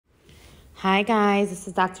Hi guys, this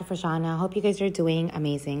is Dr. Fajana. I hope you guys are doing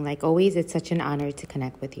amazing. Like always, it's such an honor to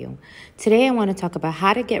connect with you. Today I want to talk about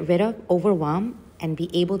how to get rid of overwhelm and be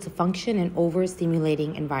able to function in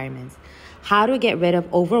overstimulating environments. How to get rid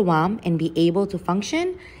of overwhelm and be able to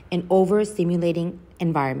function in overstimulating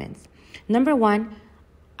environments. Number one,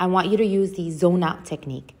 I want you to use the zone out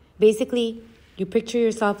technique. Basically, you picture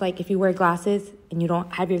yourself like if you wear glasses and you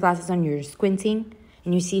don't have your glasses on, you're squinting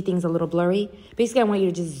and you see things a little blurry. Basically, I want you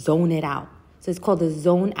to just zone it out. So it's called the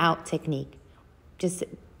zone out technique. Just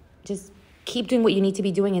keep doing what you need to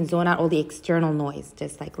be doing and zone out all the external noise.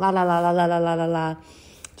 Just like la, la, la, la, la, la, la, la, la.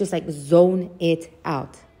 Just like zone it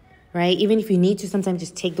out, right? Even if you need to, sometimes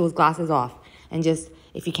just take those glasses off and just,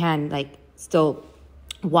 if you can, like still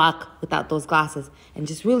walk without those glasses and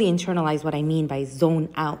just really internalize what I mean by zone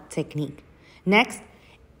out technique. Next,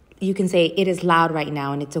 you can say, it is loud right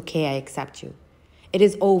now and it's okay, I accept you. It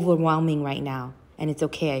is overwhelming right now, and it's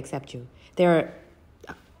okay, I accept you. There's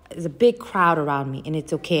a big crowd around me, and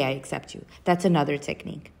it's okay, I accept you. That's another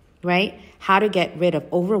technique, right? How to get rid of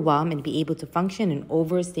overwhelm and be able to function in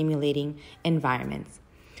overstimulating environments.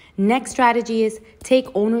 Next strategy is take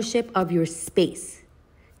ownership of your space.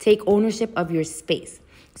 Take ownership of your space.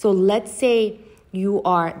 So let's say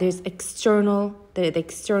there's external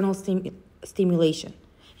stimulation.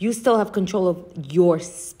 You still have control of your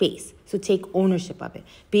space. So take ownership of it.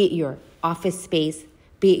 Be it your office space,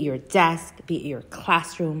 be it your desk, be it your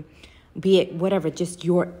classroom, be it whatever, just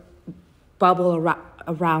your bubble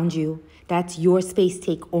around you. That's your space.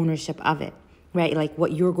 Take ownership of it, right? Like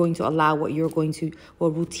what you're going to allow, what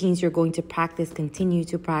routines you're going to practice, continue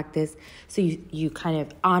to practice. So you kind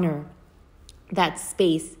of honor that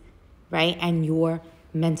space, right? And your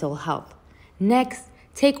mental health. Next,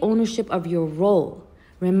 take ownership of your role.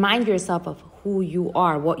 Remind yourself of who you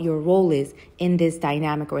are, what your role is in this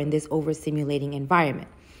dynamic or in this overstimulating environment.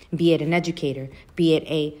 Be it an educator, be it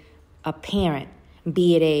a parent,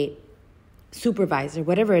 be it a supervisor,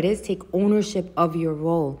 whatever it is, take ownership of your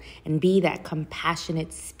role and be that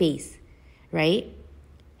compassionate space, right?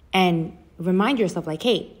 And remind yourself like,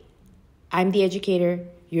 hey, I'm the educator,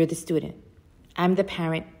 you're the student. I'm the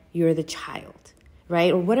parent, you're the child,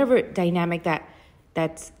 right? Or whatever dynamic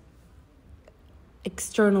that's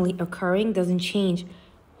externally occurring doesn't change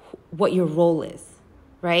what your role is,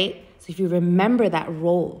 right? So if you remember that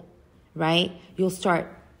role, right, you'll start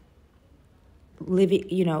living,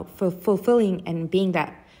 fulfilling and being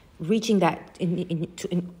that, reaching that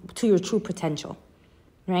to your true potential,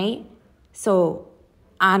 right? So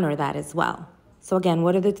honor that as well. So again,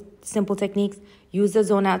 what are the simple techniques? Use the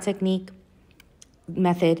zone out technique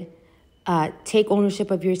method. Take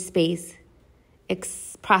ownership of your space.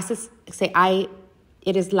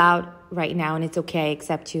 It is loud right now and it's okay, I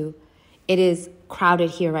accept you. It is crowded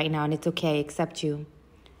here right now and it's okay, I accept you.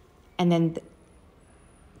 And then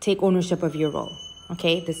take ownership of your role,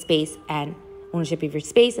 okay? The space and ownership of your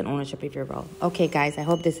space and ownership of your role. Okay, guys, I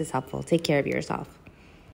hope this is helpful. Take care of yourself.